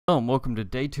Hello and welcome to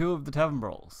day 2 of the Tavern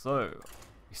Brawl. So,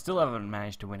 we still haven't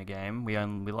managed to win a game. We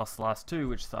lost the last 2,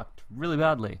 which sucked really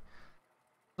badly.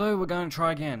 So we're going to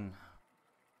try again.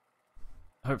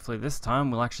 Hopefully this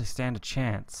time we'll actually stand a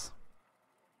chance.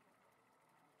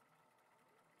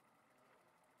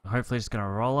 Hopefully just going to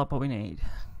roll up what we need.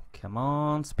 Come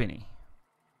on, Spinny.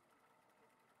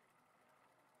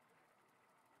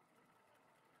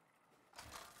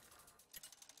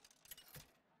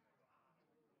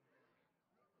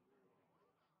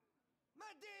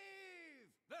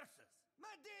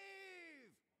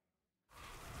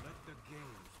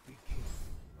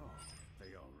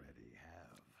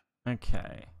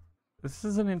 Okay, this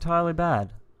isn't entirely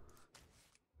bad.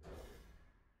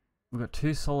 We've got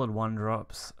 2 solid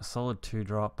 1-drops, a solid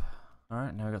 2-drop.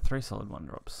 Alright, now we've got 3 solid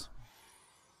 1-drops.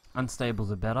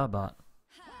 Unstables are better, but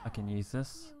I can use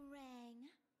this.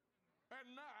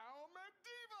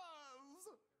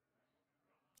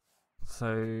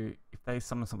 So, if they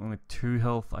summon something with 2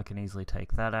 health, I can easily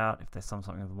take that out. If they summon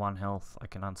something with 1 health, I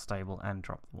can unstable and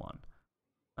drop the 1.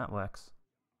 That works.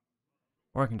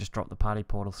 Or I can just drop the party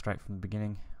portal straight from the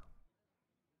beginning.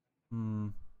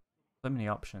 So many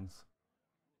options.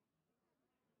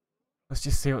 Let's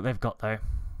just see what they've got though.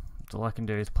 All I can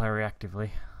do is play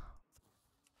reactively.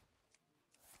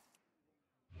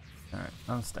 Alright,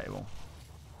 unstable.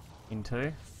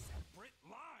 Into.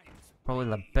 Probably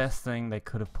the best thing they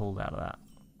could have pulled out of that.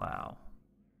 Wow.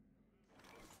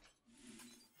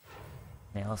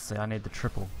 Now let's see, I need the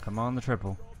triple. Come on, the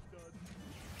triple.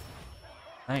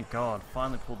 Thank God,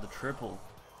 finally pulled the triple.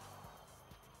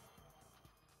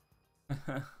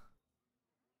 Now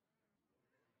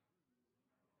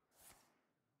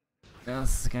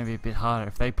this is going to be a bit harder.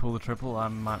 If they pull the triple, I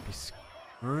might be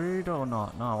screwed or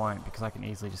not. No, I won't, because I can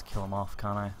easily just kill them off,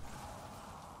 can't I?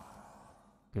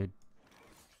 Good.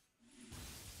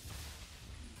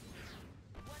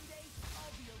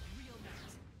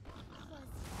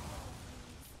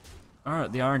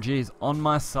 Alright, the RNG is on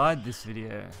my side this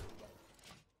video.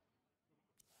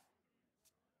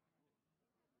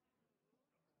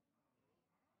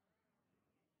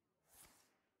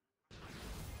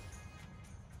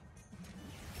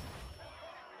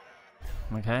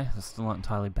 Okay, that's still not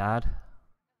entirely bad.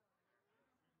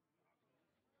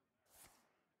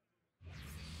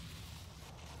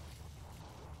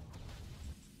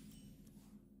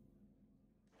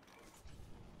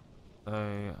 So,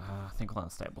 I think I'll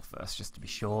unstable first, just to be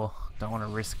sure. Don't want to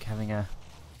risk having a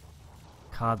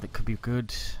card that could be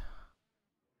good.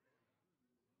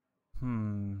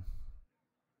 I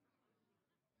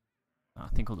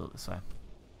think we'll do it this way.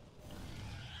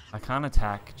 I can't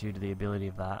attack due to the ability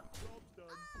of that.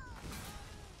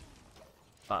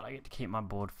 But I get to keep my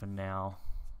board for now.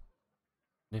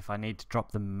 If I need to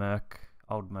drop the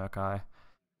old Merc Eye,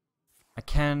 I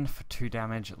can for 2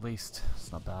 damage at least.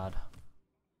 It's not bad.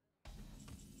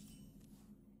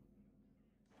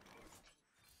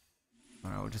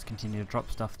 Alright, we'll just continue to drop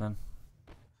stuff then.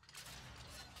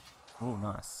 Oh,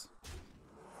 nice.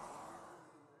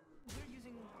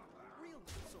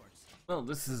 Well,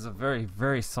 this is a very,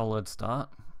 very solid start.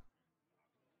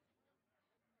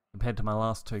 Compared to my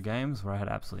last 2 games where I had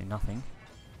absolutely nothing.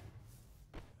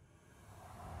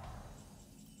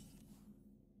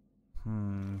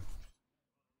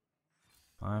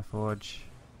 Fireforge.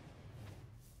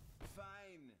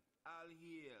 Fine, I'll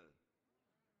heal.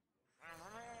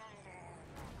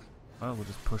 Well, we'll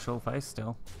just push all face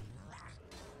still.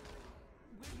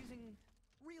 We're using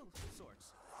real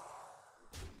swords.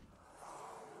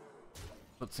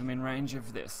 Puts him in range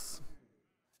of this.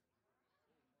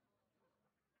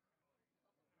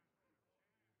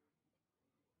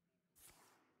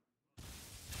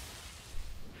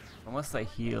 Unless they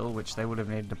heal, which they would have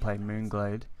needed to play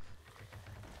Moonglade,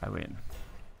 I win.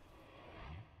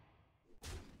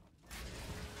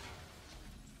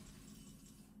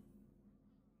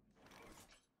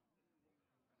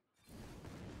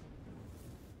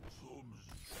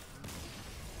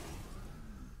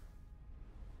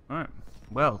 Alright,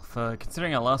 well,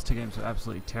 considering our last 2 games were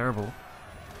absolutely terrible,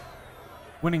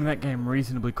 winning that game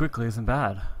reasonably quickly isn't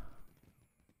bad.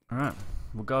 Alright.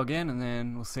 We'll go again and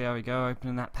then we'll see how we go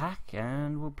opening that pack,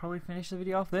 and we'll probably finish the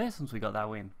video off there since we got that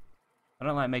win. I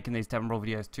don't like making these Tavern Brawl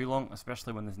videos too long,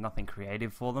 especially when there's nothing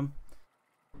creative for them.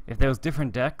 If there was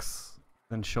different decks,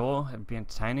 then sure, it'd be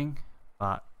entertaining,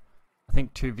 but I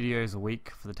think 2 videos a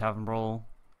week for the Tavern Brawl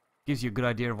gives you a good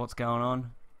idea of what's going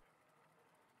on.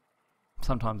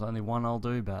 Sometimes only 1 I'll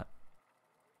do, but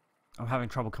I'm having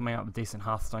trouble coming up with decent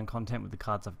Hearthstone content with the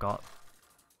cards I've got.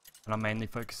 And I'm mainly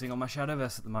focusing on my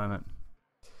Shadowverse at the moment.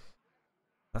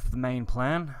 That's the main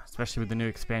plan, especially with the new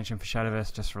expansion for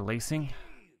Shadowverse just releasing.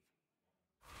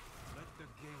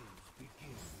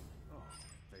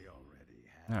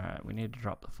 Alright, we need to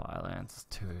drop the Firelands.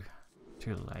 It's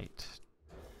too late.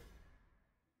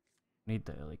 Need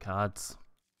the early cards.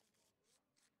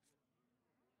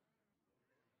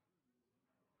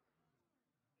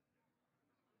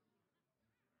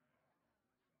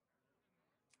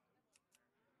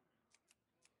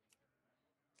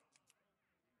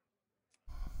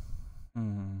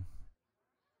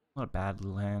 Not a bad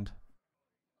land.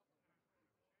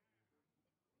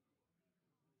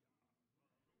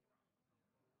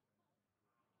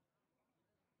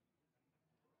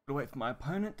 Gotta wait for my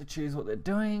opponent to choose what they're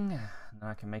doing, and then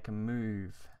I can make a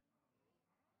move.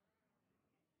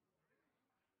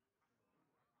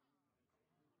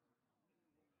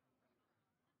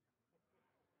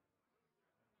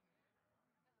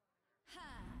 Ha!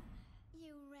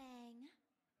 You rang.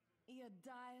 You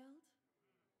dialed.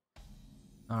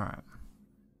 Alright.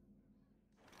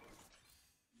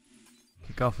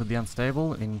 Kick off with the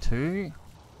unstable into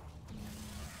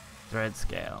Thread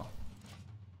Scale.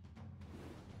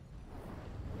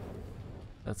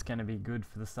 That's going to be good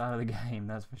for the start of the game,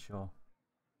 that's for sure.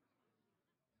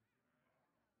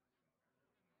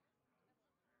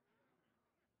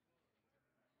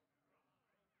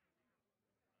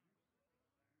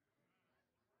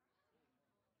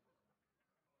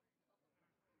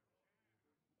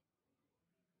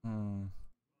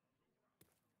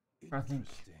 I think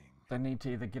they need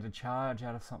to either get a charge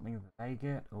out of something that they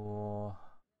get, or...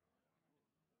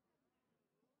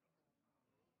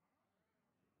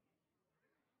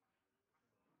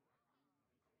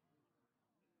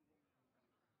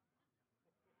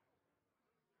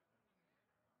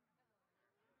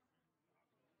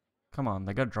 Come on,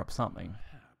 they gotta drop something.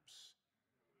 Perhaps.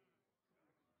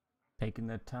 Taking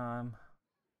their time.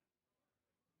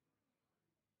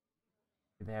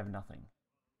 Maybe they have nothing.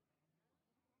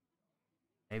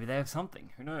 Maybe they have something,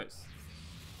 who knows?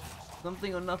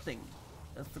 Something or nothing?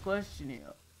 That's the question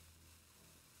here.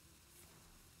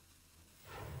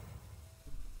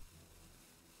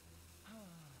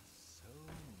 So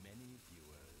many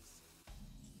viewers.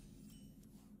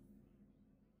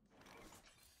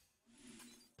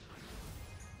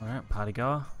 Alright, party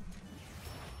goer.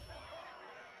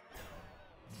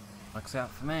 Works out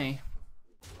for me.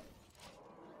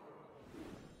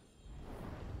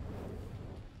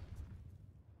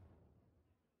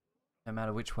 No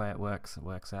matter which way it works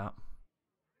out.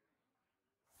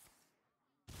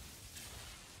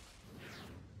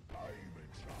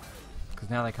 Because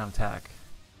now they can't attack.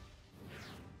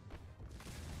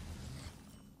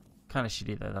 Kind of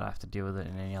shitty though that I have to deal with it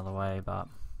in any other way, but...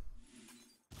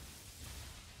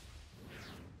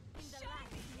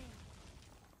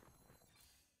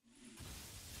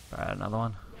 Alright, another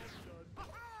one.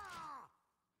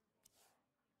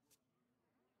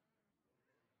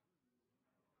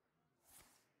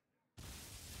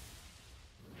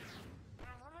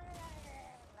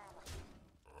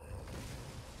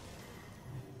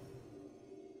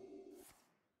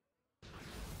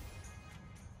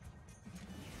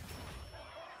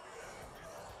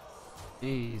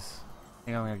 Jeez. I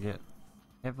think I'm gonna get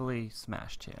heavily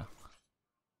smashed here.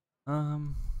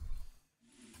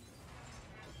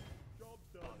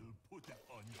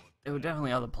 There were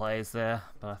definitely other plays there,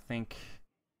 but I think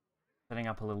setting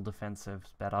up a little defensive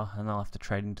is better, and I'll have to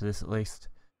trade into this at least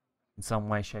in some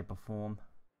way, shape, or form.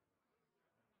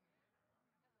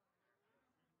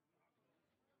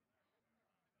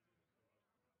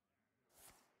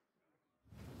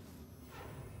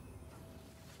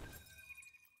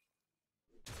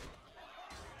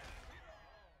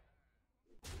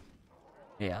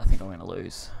 Yeah, I think I'm gonna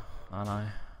lose, aren't I?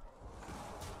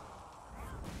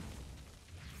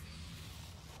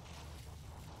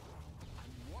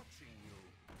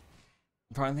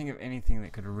 I'm trying to think of anything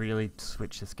that could really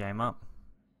switch this game up.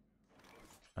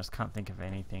 I just can't think of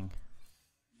anything.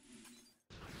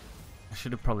 I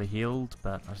should have probably healed,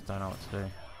 but I just don't know what to do.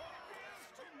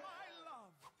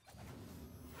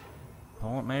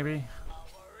 Taunt maybe?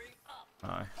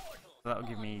 No. So that'll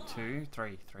give me 3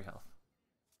 health.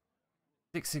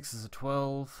 6 6 is a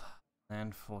 12,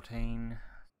 and 14,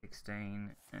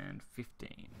 16, and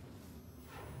 15.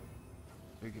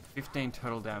 So we get 15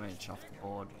 total damage off the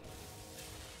board.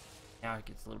 Now it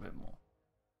gets a little bit more.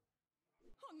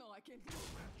 Oh no, I can't.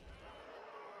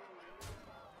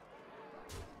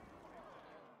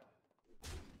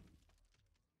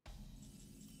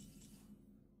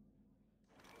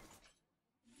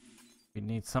 We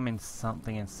need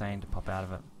something insane to pop out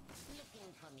of it.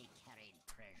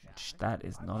 Which, that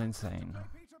is not insane.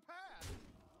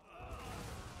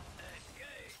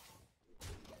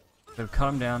 We've cut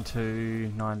him down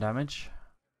to 9 damage.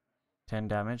 10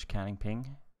 damage, counting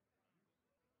ping.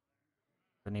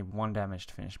 The They need 1 damage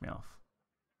to finish me off.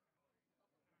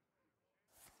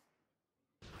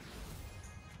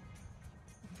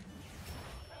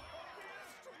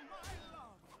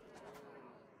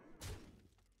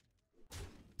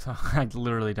 So I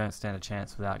literally don't stand a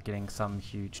chance without getting some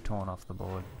huge taunt off the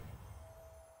board.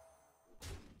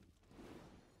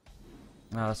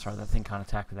 No, that's right, that thing can't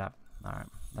attack with that. Alright,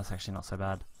 that's actually not so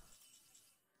bad.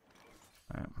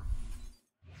 Alright.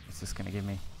 What's this gonna give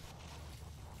me?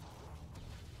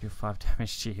 Do 5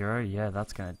 damage to your hero? Yeah,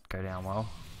 that's gonna go down well.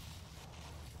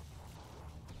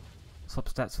 Swap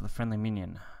stats with a friendly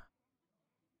minion.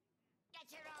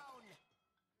 Get your own.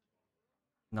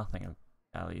 Nothing of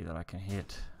value that I can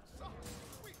hit.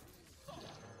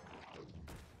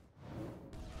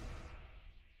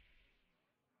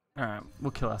 Alright, we'll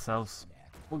kill ourselves.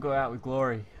 We'll go out with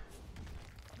glory.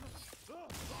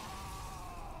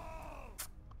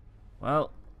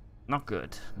 Well, not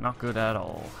good. Not good at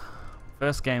all.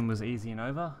 First game was easy and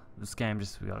over. This game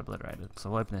we got obliterated.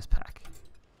 So we'll open this pack.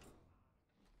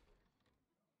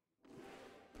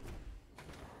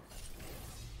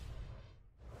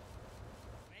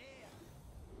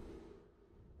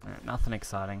 Alright, nothing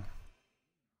exciting.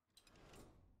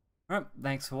 Alright,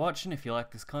 thanks for watching. If you like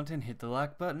this content, hit the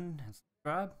like button and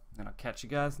subscribe. And I'll catch you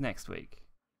guys next week.